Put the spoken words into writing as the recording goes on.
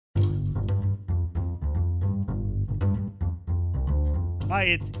Hi,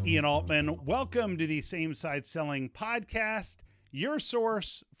 it's Ian Altman. Welcome to the Same Side Selling Podcast, your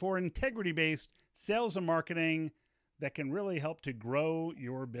source for integrity-based sales and marketing that can really help to grow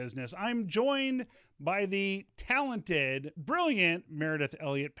your business. I'm joined by the talented, brilliant Meredith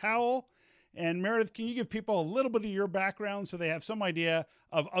Elliott Powell. And Meredith, can you give people a little bit of your background so they have some idea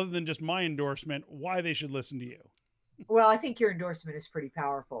of, other than just my endorsement, why they should listen to you? Well, I think your endorsement is pretty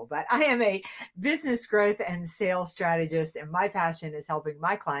powerful, but I am a business growth and sales strategist, and my passion is helping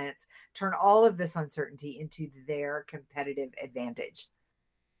my clients turn all of this uncertainty into their competitive advantage.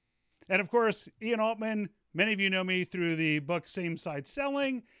 And of course, Ian Altman, many of you know me through the book Same Side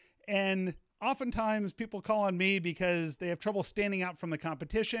Selling, and oftentimes people call on me because they have trouble standing out from the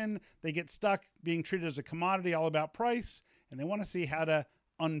competition. They get stuck being treated as a commodity, all about price, and they want to see how to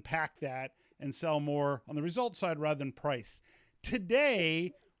unpack that and sell more on the result side rather than price.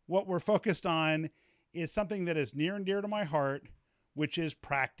 Today, what we're focused on is something that is near and dear to my heart, which is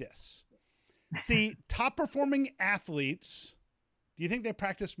practice. See, top performing athletes, do you think they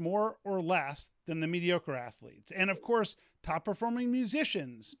practice more or less than the mediocre athletes? And of course, top performing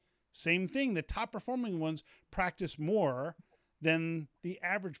musicians, same thing. The top performing ones practice more than the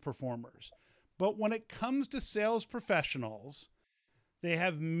average performers. But when it comes to sales professionals, they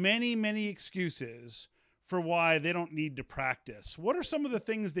have many, many excuses for why they don't need to practice. What are some of the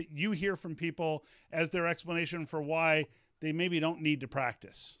things that you hear from people as their explanation for why they maybe don't need to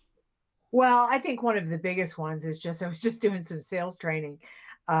practice? Well, I think one of the biggest ones is I was just doing some sales training.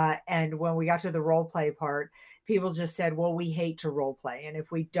 And when we got to the role play part, people just said, well, we hate to role play. And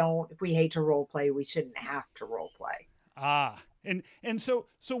if we hate to role play, we shouldn't have to role play. So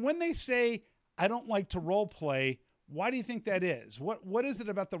when they say, I don't like to role play, why do you think that is? What is it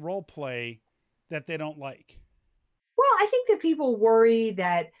about the role play that they don't like? Well, I think that people worry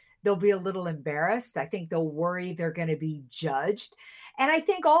that they'll be a little embarrassed. I think they'll worry they're going to be judged. And I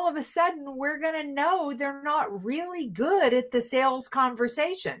think all of a sudden we're going to know they're not really good at the sales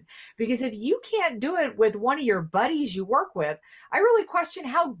conversation. Because if you can't do it with one of your buddies you work with, I really question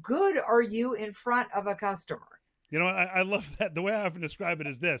how good are you in front of a customer? You know, I love that. The way I often describe it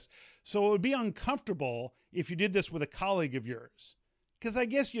is this. So it would be uncomfortable if you did this with a colleague of yours, because I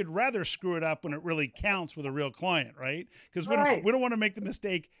guess you'd rather screw it up when it really counts with a real client, right? Because we don't want to make the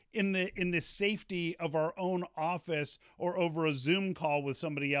mistake in the safety of our own office or over a Zoom call with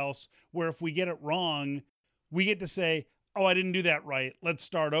somebody else, where if we get it wrong, we get to say, oh, I didn't do that right. Let's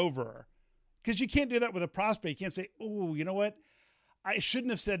start over. Because you can't do that with a prospect. You can't say, oh, you know what? I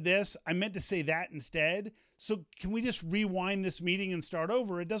shouldn't have said this. I meant to say that instead. So can we just rewind this meeting and start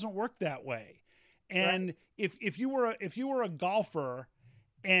over? It doesn't work that way. And right. if you were a golfer,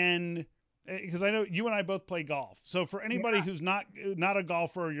 and because I know you and I both play golf. So for anybody who's not a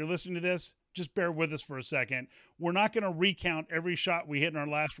golfer, you're listening to this, just bear with us for a second. We're not going to recount every shot we hit in our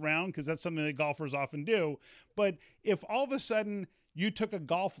last round, because that's something that golfers often do. But if all of a sudden you took a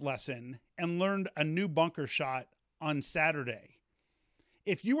golf lesson and learned a new bunker shot on Saturday,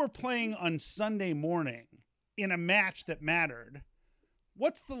 if you were playing on Sunday morning in a match that mattered,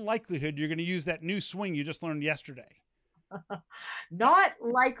 what's the likelihood you're going to use that new swing you just learned yesterday? Not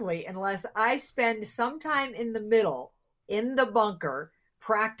likely, unless I spend some time in the middle, in the bunker,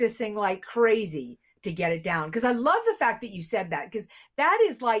 practicing like crazy to get it down. Because I love the fact that you said that, because that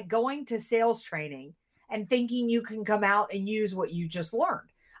is like going to sales training and thinking you can come out and use what you just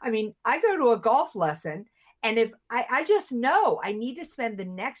learned. I mean, I go to a golf lesson, and if I just know I need to spend the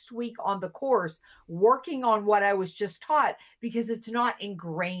next week on the course working on what I was just taught, because it's not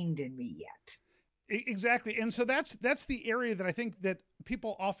ingrained in me yet. Exactly. And so that's the area that I think that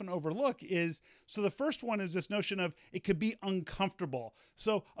people often overlook is, so the first one is this notion of it could be uncomfortable.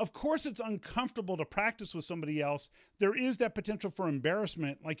 So of course it's uncomfortable to practice with somebody else. There is that potential for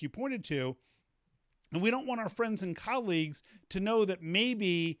embarrassment, like you pointed to, and we don't want our friends and colleagues to know that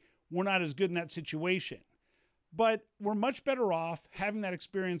maybe we're not as good in that situation. But we're much better off having that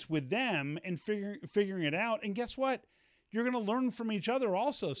experience with them and figuring it out. And guess what? You're going to learn from each other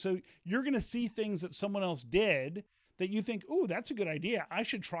also. So you're going to see things that someone else did that you think, ooh, that's a good idea. I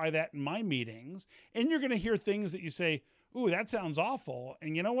should try that in my meetings. And you're going to hear things that you say, ooh, that sounds awful.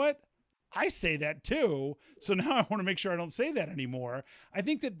 And you know what? I say that too. So now I want to make sure I don't say that anymore. I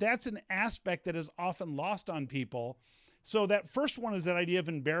think that that's an aspect that is often lost on people. So that first one is that idea of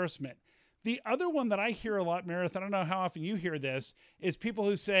embarrassment. The other one that I hear a lot, Meredith, I don't know how often you hear this, is people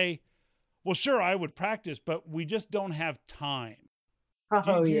who say, well, sure, I would practice, but we just don't have time.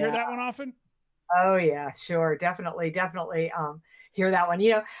 Do you hear that one often? Oh yeah, sure. Definitely hear that one.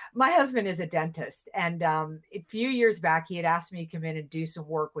 You know, my husband is a dentist, and a few years back he had asked me to come in and do some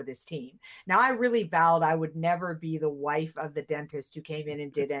work with his team. Now I really vowed I would never be the wife of the dentist who came in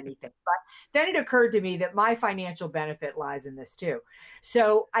and did anything. But then it occurred to me that my financial benefit lies in this too.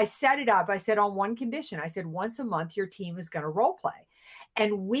 So I set it up. I said on one condition. I said once a month your team is going to role play.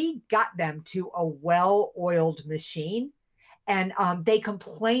 And we got them to a well-oiled machine, and they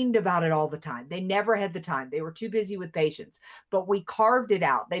complained about it all the time. They never had the time. They were too busy with patients, but we carved it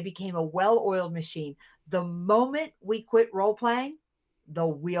out. They became a well-oiled machine. The moment we quit role playing, the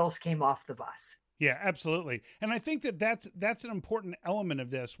wheels came off the bus. Yeah, absolutely. And I think that that's an important element of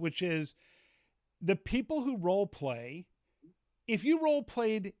this, which is the people who role play. If you role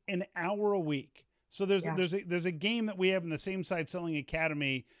played an hour a week, so Yeah. there's a game that we have in the Same Side Selling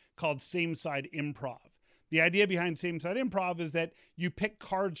Academy called Same Side Improv. The idea behind Same Side Improv is that you pick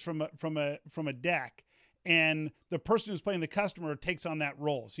cards from a deck, and the person who's playing the customer takes on that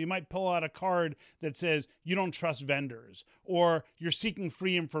role. So you might pull out a card that says you don't trust vendors, or you're seeking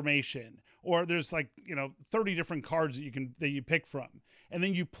free information, or there's like, 30 different cards that you pick from, and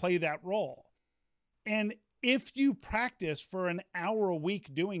then you play that role. And if you practice for an hour a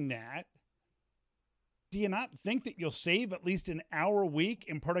week doing that, do you not think that you'll save at least an hour a week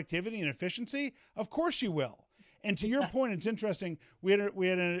in productivity and efficiency? Of course you will. And to your point, it's interesting. We had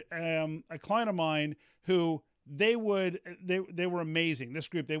a client of mine who they were amazing. This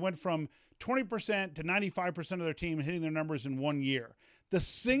group, they went from 20% to 95% of their team hitting their numbers in 1 year. The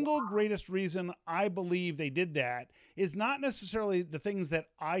single greatest reason I believe they did that is not necessarily the things that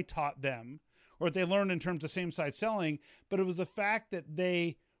I taught them or what they learned in terms of same side selling, but it was the fact that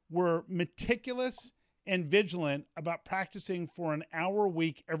they were meticulous and vigilant about practicing for an hour a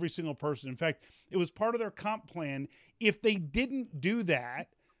week, every single person. In fact, it was part of their comp plan. If they didn't do that,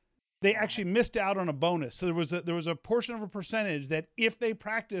 they actually missed out on a bonus. So there was a portion of a percentage that if they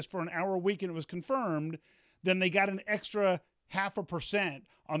practiced for an hour a week and it was confirmed, then they got an extra 0.5%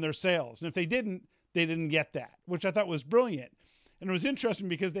 on their sales. And if they didn't get that, which I thought was brilliant. And it was interesting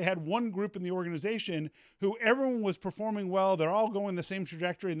because they had one group in the organization who everyone was performing well. They're all going the same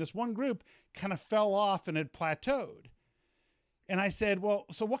trajectory. And this one group kind of fell off and had plateaued. And I said, well,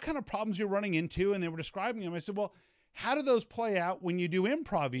 so what kind of problems you're running into? And they were describing them. I said, well, how do those play out when you do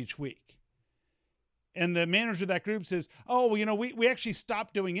improv each week? And the manager of that group says, oh, well, we actually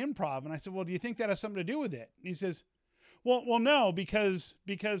stopped doing improv. And I said, well, do you think that has something to do with it? And he says, well, no, because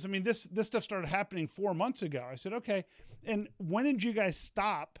I mean, this stuff started happening 4 months ago. I said, okay. And when did you guys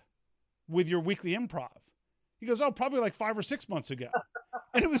stop with your weekly improv? He goes, oh, probably like 5 or 6 months ago.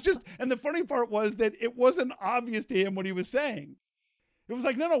 And it was and the funny part was that it wasn't obvious to him what he was saying. It was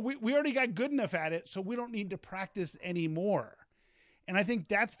like, no, we already got good enough at it, so we don't need to practice anymore. And I think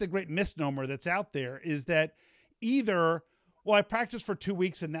that's the great misnomer that's out there, is that either, well, I practiced for 2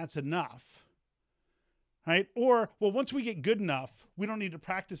 weeks and that's enough, right? Or, well, once we get good enough, we don't need to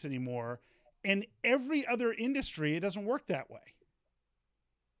practice anymore. And every other industry, it doesn't work that way.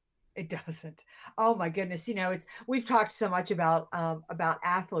 It doesn't. Oh my goodness. We've talked so much about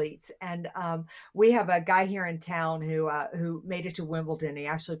athletes, and we have a guy here in town who made it to Wimbledon. He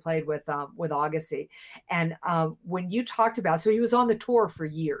actually played with Agassi. And when you talked about, so he was on the tour for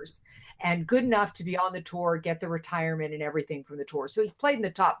years and good enough to be on the tour, get the retirement and everything from the tour. So he played in the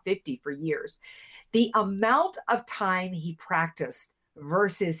top 50 for years. The amount of time he practiced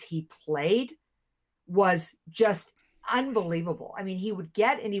versus he played was just unbelievable. I mean, he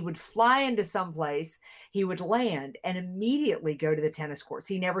would fly into some place, he would land and immediately go to the tennis courts.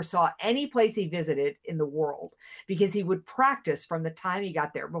 He never saw any place he visited in the world because he would practice from the time he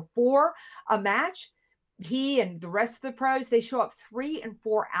got there. Before a match, he and the rest of the pros, they show up 3 and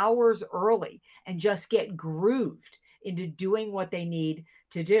 4 hours early and just get grooved into doing what they need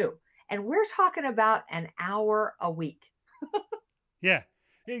to do. And we're talking about an hour a week. Yeah.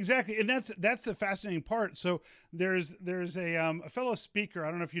 Exactly. And that's the fascinating part. So there's a fellow speaker. I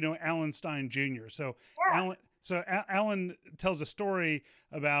don't know if you know Alan Stein Jr. Yeah. Alan tells a story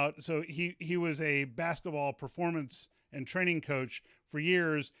about, so he was a basketball performance and training coach for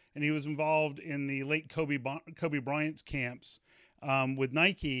years, and he was involved in the late Kobe Bryant's camps with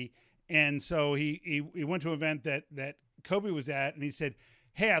Nike. And so he went to an event that Kobe was at, and he said,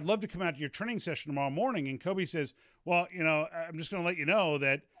 hey, I'd love to come out to your training session tomorrow morning. And Kobe says, well, I'm just going to let you know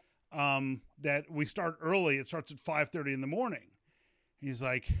that that we start early. It starts at 5:30 in the morning. He's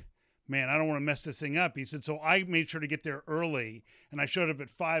like, man, I don't want to mess this thing up. He said, so I made sure to get there early, and I showed up at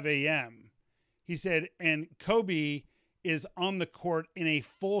 5 a.m. He said, and Kobe is on the court in a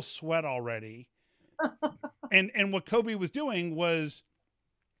full sweat already. and what Kobe was doing was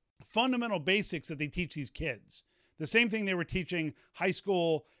fundamental basics that they teach these kids. The same thing they were teaching high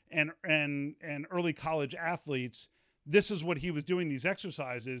school and early college athletes. This is what he was doing, these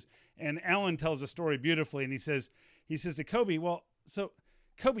exercises. And Alan tells a story beautifully. And he says to Kobe, well, so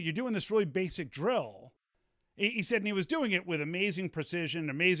Kobe, you're doing this really basic drill. He said, and he was doing it with amazing precision,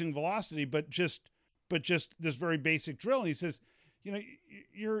 amazing velocity, but just this very basic drill. And he says, you know,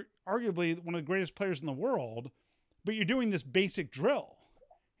 you're arguably one of the greatest players in the world, but you're doing this basic drill.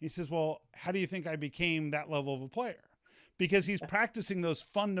 He says, well, how do you think I became that level of a player? Because he's practicing those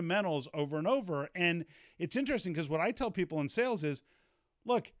fundamentals over and over. And it's interesting because what I tell people in sales is,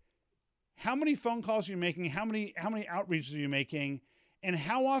 look, how many phone calls are you making? How many outreaches are you making? And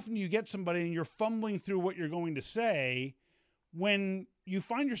how often you get somebody and you're fumbling through what you're going to say when you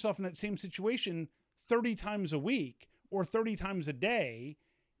find yourself in that same situation 30 times a week or 30 times a day?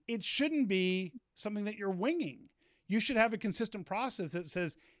 It shouldn't be something that you're winging. You should have a consistent process that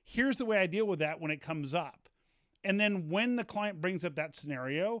says, here's the way I deal with that when it comes up. And then when the client brings up that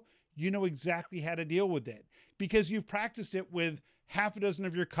scenario, you know exactly how to deal with it because you've practiced it with half a dozen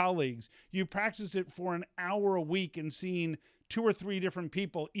of your colleagues. You practiced it for an hour a week and seen 2 or 3 different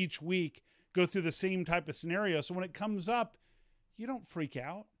people each week go through the same type of scenario. So when it comes up, you don't freak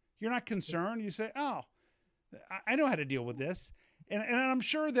out. You're not concerned. You say, oh, I know how to deal with this. And I'm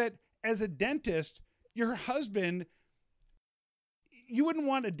sure that as a dentist, your husband, you wouldn't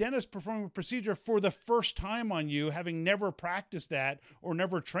want a dentist performing a procedure for the first time on you, having never practiced that or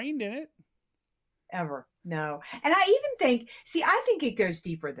never trained in it. Ever. No. And I even think, I think it goes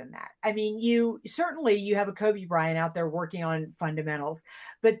deeper than that. I mean, you have a Kobe Bryant out there working on fundamentals,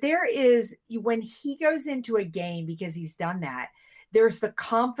 but there is, when he goes into a game, because he's done that, there's the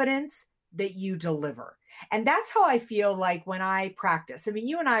confidence that you deliver. And that's how I feel like when I practice. I mean,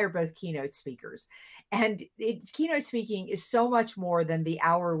 you and I are both keynote speakers, and keynote speaking is so much more than the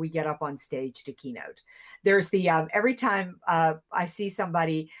hour we get up on stage to keynote. There's the, every time I see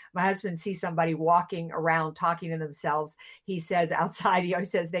somebody, my husband sees somebody walking around talking to themselves, he says outside, he always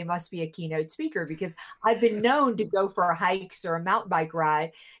says they must be a keynote speaker, because I've been known to go for hikes or a mountain bike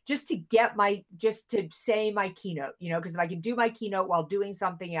ride just to say my keynote, because if I can do my keynote while doing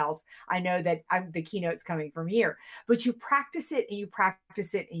something else, I know that the keynote's coming from here. But you practice it and you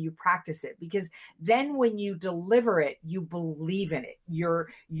practice it and you practice it, because then when you deliver it, you believe in it.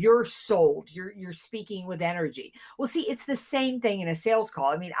 You're sold. You're speaking with energy. Well, see, it's the same thing in a sales call.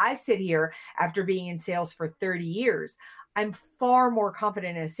 I mean, I sit here after being in sales for 30 years. I'm far more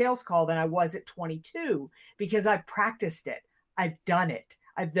confident in a sales call than I was at 22 because I've practiced it. I've done it.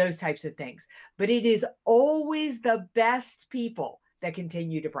 I've those types of things. But it is always the best people that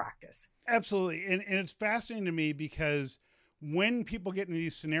continue to practice. Absolutely. And it's fascinating to me because when people get into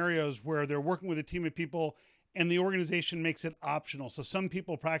these scenarios where they're working with a team of people and the organization makes it optional, so some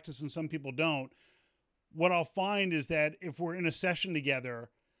people practice and some people don't, what I'll find is that if we're in a session together,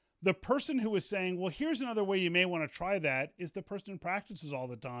 the person who is saying, well, here's another way you may want to try that, is the person who practices all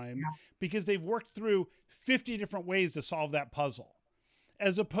the time, because they've worked through 50 different ways to solve that puzzle,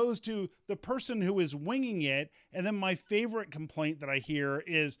 as opposed to the person who is winging it. And then my favorite complaint that I hear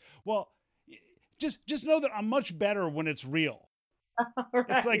is, well, just know that I'm much better when it's real. Right.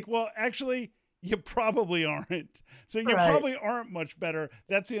 It's like, well, actually, you probably aren't. So you probably aren't much better.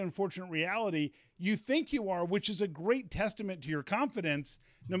 That's the unfortunate reality. You think you are, which is a great testament to your confidence,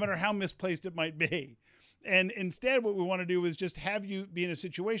 no matter how misplaced it might be. And instead, what we want to do is just have you be in a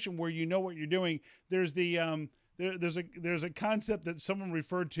situation where you know what you're doing. There's the there's a concept that someone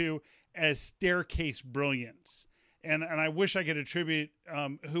referred to as staircase brilliance, and I wish I could attribute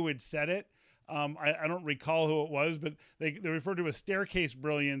who had said it. I don't recall who it was, but they refer to as staircase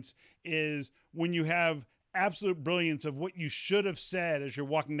brilliance is when you have absolute brilliance of what you should have said as you're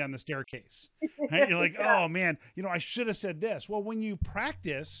walking down the staircase. Right? You're like, oh man, I should have said this. Well, when you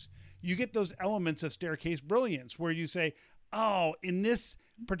practice, you get those elements of staircase brilliance where you say, oh, in this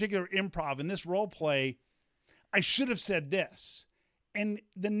particular improv, in this role play, I should have said this. And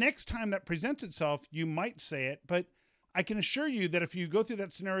the next time that presents itself, you might say it, but I can assure you that if you go through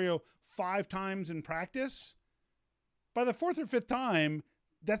that scenario 5 times in practice, by the 4th or 5th time,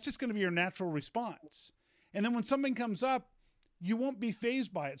 that's just going to be your natural response. And then when something comes up, you won't be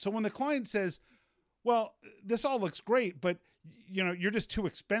fazed by it. So when the client says, well, this all looks great, but you're just too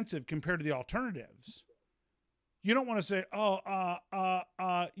expensive compared to the alternatives, you don't want to say,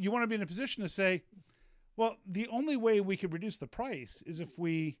 you want to be in a position to say, well, the only way we could reduce the price is if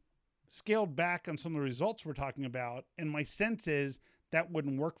we scaled back on some of the results we're talking about. And my sense is that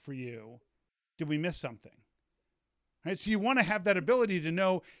wouldn't work for you. Did we miss something? Right? So you want to have that ability to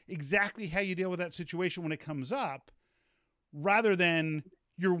know exactly how you deal with that situation when it comes up, rather than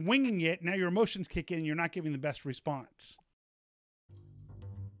you're winging it. Now your emotions kick in. You're not giving the best response.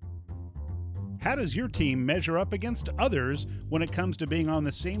 How does your team measure up against others when it comes to being on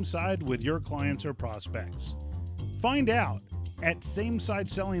the same side with your clients or prospects? Find out at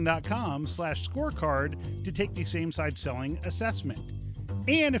samesideselling.com/scorecard to take the Same Side Selling assessment.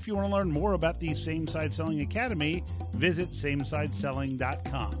 And if you want to learn more about the Same Side Selling Academy, visit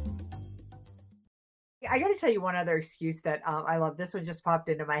samesideselling.com. I got to tell you one other excuse that I love. This one just popped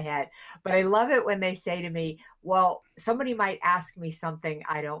into my head, but I love it when they say to me, well, somebody might ask me something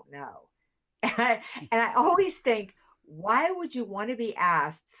I don't know. And I always think, why would you want to be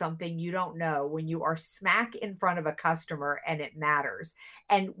asked something you don't know when you are smack in front of a customer and it matters?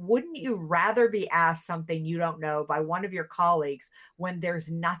 And wouldn't you rather be asked something you don't know by one of your colleagues when there's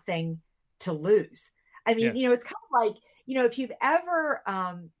nothing to lose? I mean, Yes. it's kind of like,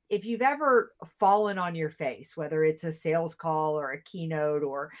 if you've ever fallen on your face, whether it's a sales call or a keynote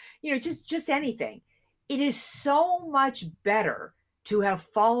or, just anything, it is so much better to have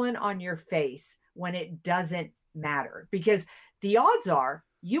fallen on your face when it doesn't matter, because the odds are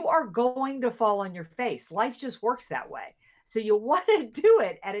you are going to fall on your face. Life just works that way. So you'll want to do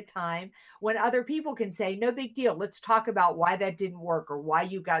it at a time when other people can say, no big deal. Let's talk about why that didn't work, or why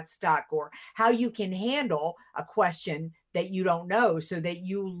you got stuck, or how you can handle a question that you don't know, so that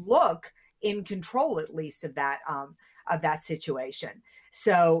you look in control, at least, of that situation.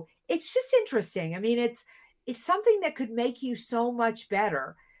 So it's just interesting. I mean, it's something that could make you so much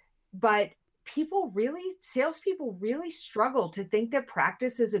better, but salespeople really struggle to think that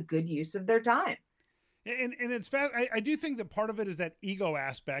practice is a good use of their time. And it's fast. I do think that part of it is that ego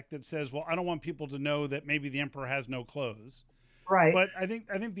aspect that says, well, I don't want people to know that maybe the emperor has no clothes. Right. But I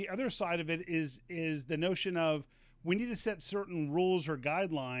think the other side of it is the notion of we need to set certain rules or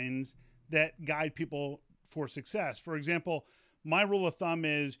guidelines that guide people for success. For example, my rule of thumb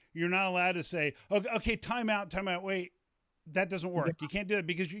is you're not allowed to say, okay, time out, wait, that doesn't work. You can't do that,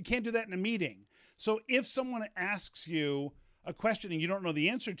 because you can't do that in a meeting. So if someone asks you a question and you don't know the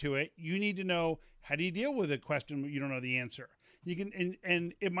answer to it, you need to know, how do you deal with a question when you don't know the answer? You can,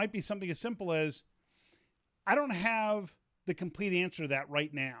 and it might be something as simple as, I don't have the complete answer to that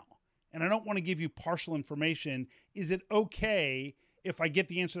right now, and I don't want to give you partial information. Is it okay if I get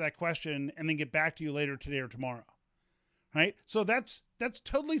the answer to that question and then get back to you later today or tomorrow? Right? So that's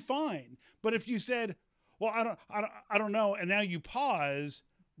totally fine. But if you said, well, I don't know, and now you pause,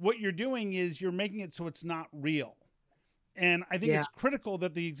 what you're doing is you're making it so it's not real. And I think it's critical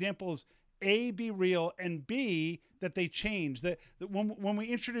that the examples, A, be real, and B, that they change. That when we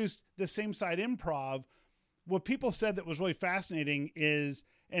introduced the Same Side Improv, what people said that was really fascinating is,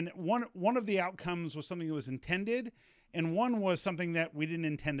 and one of the outcomes was something that was intended, and one was something that we didn't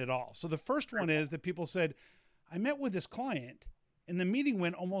intend at all. So the first one is that people said, I met with this client and the meeting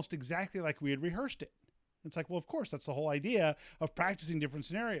went almost exactly like we had rehearsed it. It's like, well, of course, that's the whole idea of practicing different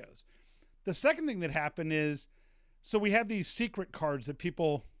scenarios. The second thing that happened is, so we have these secret cards that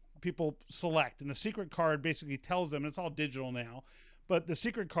people select, and the secret card basically tells them, and it's all digital now, but the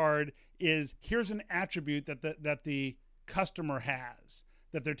secret card is, here's an attribute that the customer has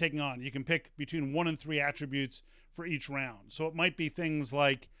that they're taking on. You can pick between 1 and 3 attributes for each round. So it might be things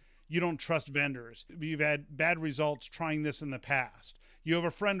like, you don't trust vendors. You've had bad results trying this in the past. You have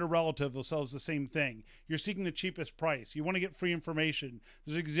a friend or relative who sells the same thing. You're seeking the cheapest price. You want to get free information.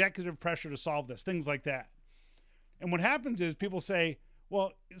 There's executive pressure to solve this, things like that. And what happens is people say,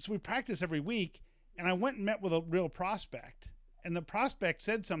 well, so we practice every week, and I went and met with a real prospect, and the prospect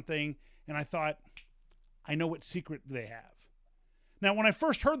said something, and I thought, I know what secret they have. Now, when I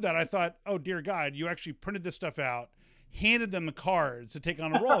first heard that, I thought, oh, dear God, you actually printed this stuff out, handed them the cards to take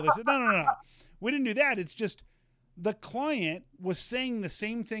on a role. They said, no. We didn't do that. It's just the client was saying the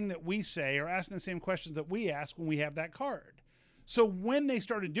same thing that we say, or asking the same questions that we ask when we have that card. So when they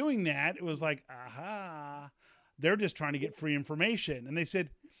started doing that, it was like, aha, they're just trying to get free information. And they said,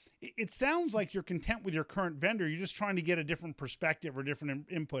 it sounds like you're content with your current vendor. You're just trying to get a different perspective or different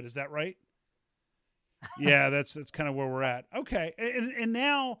input. Is that right? Yeah, that's kind of where we're at. Okay. And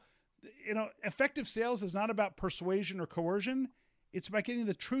now, effective sales is not about persuasion or coercion. It's about getting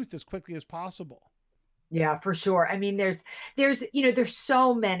the truth as quickly as possible. Yeah, for sure. I mean, there's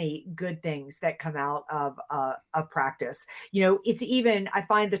so many good things that come out of practice. It's even, I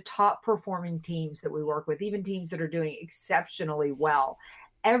find the top performing teams that we work with, even teams that are doing exceptionally well,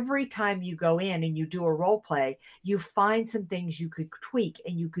 every time you go in and you do a role play, you find some things you could tweak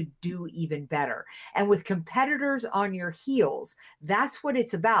and you could do even better. And with competitors on your heels, that's what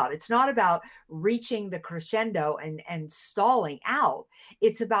it's about. It's not about reaching the crescendo and stalling out.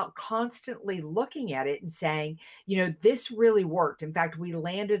 It's about constantly looking at it and saying, this really worked. In fact, we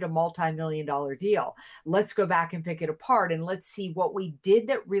landed a multi-million-dollar deal. Let's go back and pick it apart and let's see what we did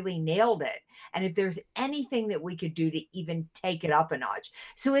that really nailed it. And if there's anything that we could do to even take it up a notch.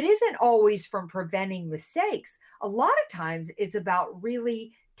 So it isn't always from preventing mistakes. A lot of times it's about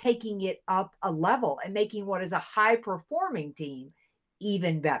really taking it up a level and making what is a high performing team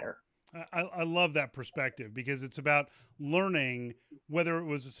even better. I love that perspective, because it's about learning whether it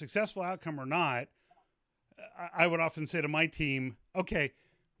was a successful outcome or not. I would often say to my team, okay,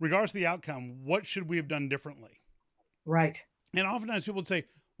 regardless of the outcome, what should we have done differently? Right. And oftentimes people would say,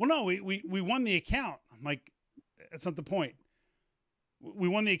 well, no, we won the account. I'm like, that's not the point. We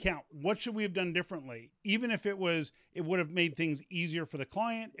won the account. What should we have done differently? Even if it would have made things easier for the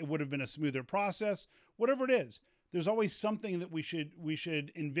client. It would have been a smoother process, whatever it is. There's always something that we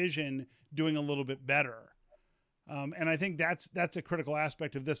should envision doing a little bit better. And I think that's a critical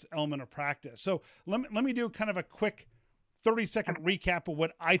aspect of this element of practice. So let me do kind of a quick 30-second recap of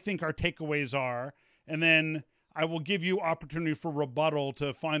what I think our takeaways are. And then I will give you opportunity for rebuttal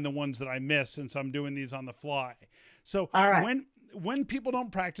to find the ones that I missed, since I'm doing these on the fly. So all right. When people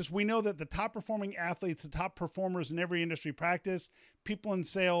don't practice, we know that the top performing athletes, the top performers in every industry practice. People in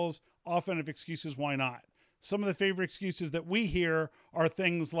sales often have excuses why not. Some of the favorite excuses that we hear are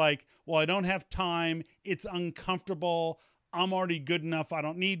things like, well, I don't have time. It's uncomfortable. I'm already good enough. I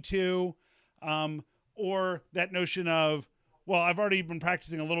don't need to. Or that notion of, well, I've already been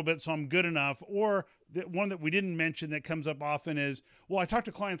practicing a little bit, so I'm good enough. Or the one that we didn't mention that comes up often is, well, I talk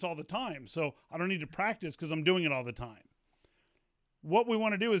to clients all the time, so I don't need to practice because I'm doing it all the time. What we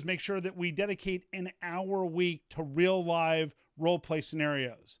want to do is make sure that we dedicate an hour a week to real live role play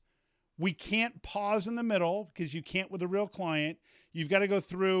scenarios. We can't pause in the middle, because you can't with a real client. You've got to go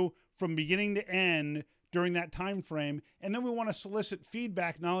through from beginning to end during that time frame. And then we want to solicit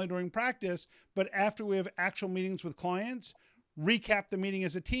feedback, not only during practice, but after we have actual meetings with clients, recap the meeting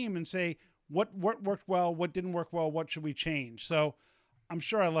as a team and say, what worked well, what didn't work well, what should we change? So I'm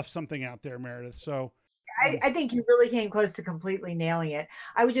sure I left something out there, Meredith. So I think you really came close to completely nailing it.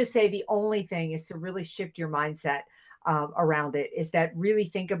 I would just say the only thing is to really shift your mindset around it, is that really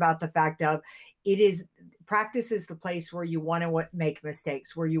think about the fact of practice is the place where you want to make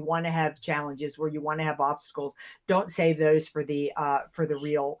mistakes, where you want to have challenges, where you want to have obstacles. Don't save those for the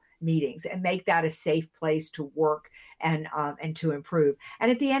real meetings, and make that a safe place to work and to improve.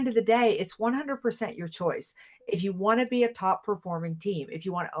 And at the end of the day, it's 100% your choice. If you want to be a top performing team, if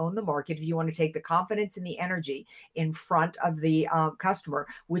you want to own the market, if you want to take the confidence and the energy in front of the customer,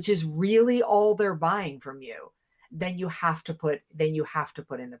 which is really all they're buying from you, then you have to put in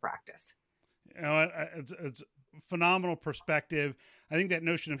the practice. It's phenomenal perspective. I think that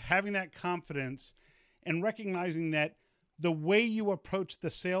notion of having that confidence and recognizing that the way you approach the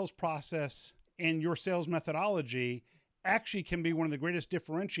sales process and your sales methodology actually can be one of the greatest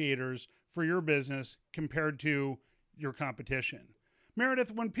differentiators for your business compared to your competition.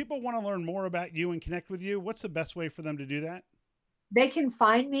 Meredith, when people want to learn more about you and connect with you, what's the best way for them to do that? They can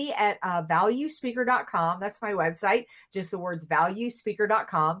find me at valuespeaker.com. That's my website, just the words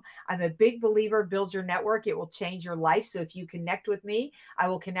valuespeaker.com. I'm a big believer, build your network. It will change your life. So if you connect with me, I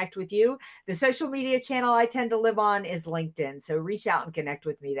will connect with you. The social media channel I tend to live on is LinkedIn. So reach out and connect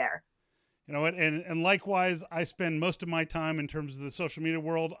with me there. You know what? And likewise, I spend most of my time in terms of the social media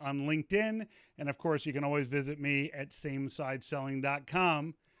world on LinkedIn. And of course, you can always visit me at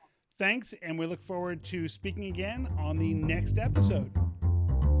samesideselling.com. Thanks, and we look forward to speaking again on the next episode.